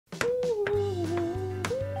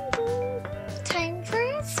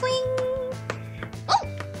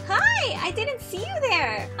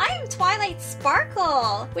Twilight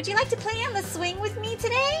Sparkle. Would you like to play on the swing with me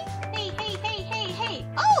today? Hey, hey, hey, hey, hey.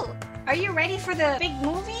 Oh, are you ready for the big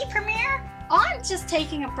movie premiere? Oh, I'm just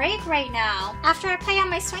taking a break right now. After I play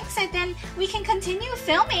on my swing set, then we can continue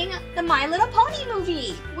filming the My Little Pony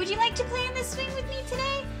movie. Would you like to play on the swing with me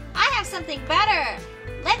today? I have something better.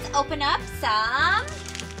 Let's open up some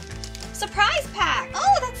surprise pack.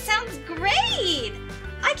 Oh, that sounds great.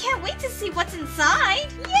 I can't wait to see what's inside.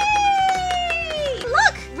 Yay!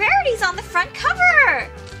 Look, Rarity's on the front cover.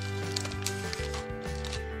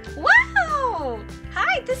 Wow!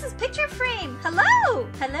 Hi, this is Picture Frame. Hello!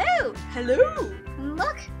 Hello! Hello!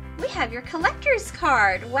 Look, we have your collector's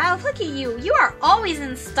card. Wow, look at you. You are always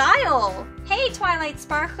in style. Hey, Twilight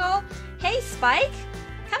Sparkle. Hey, Spike.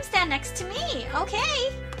 Come stand next to me.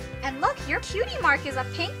 Okay. And look, your cutie mark is a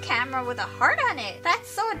pink camera with a heart on it. That's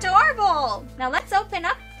so adorable. Now let's open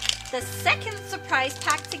up the second surprise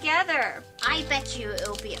pack together. I bet you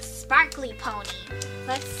it'll be a sparkly pony.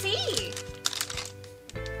 Let's see.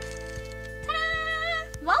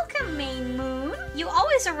 Welcome, Main Moon. You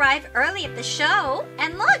always arrive early at the show.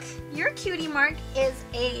 And look, your cutie mark is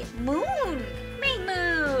a moon. Main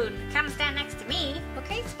Moon, come stand next to me.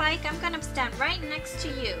 Okay, Spike, I'm gonna stand right next to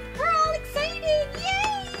you. We're all excited,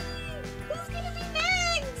 yay! Who's gonna be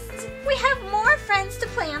next? We have more friends to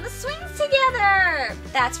play on the swings together.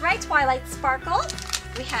 That's right, Twilight Sparkle.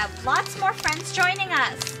 We have lots more friends joining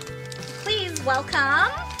us. Please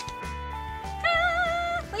welcome...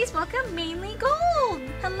 Please welcome Mainly Gold.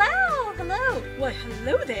 Hello, hello. Why,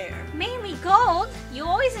 hello there. Mainly Gold, you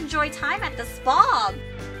always enjoy time at the spa.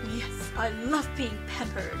 Yes, I love being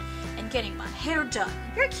pampered and getting my hair done.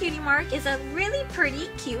 Your cutie mark is a really pretty,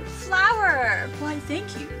 cute flower. Why,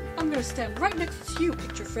 thank you. I'm gonna stand right next to you,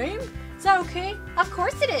 Picture Frame. Is that okay? Of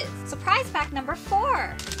course it is. Surprise pack number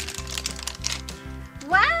 4.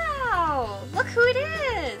 Wow, look who it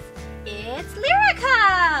is. It's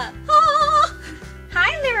Lyrica. Oh.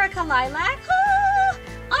 Hi, Lyrica Lilac. Oh,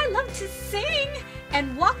 I love to sing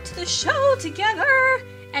and walk to the show together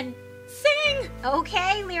and sing.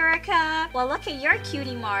 Okay, Lyrica. Well, look at your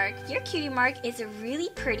cutie mark. Your cutie mark is a really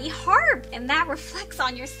pretty harp, and that reflects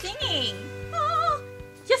on your singing. Oh,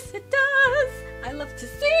 yes, it does. I love to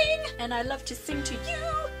sing, and I love to sing to you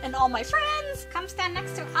and all my friends. Come stand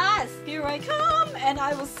next to us. Here I come, and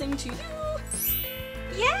I will sing to you.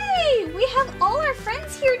 Yay! We have all our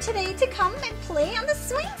friends here today to come and play on the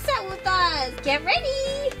swing set with us. Get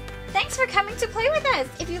ready! Thanks for coming to play with us.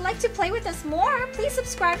 If you'd like to play with us more, please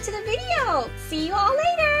subscribe to the video. See you all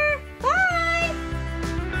later!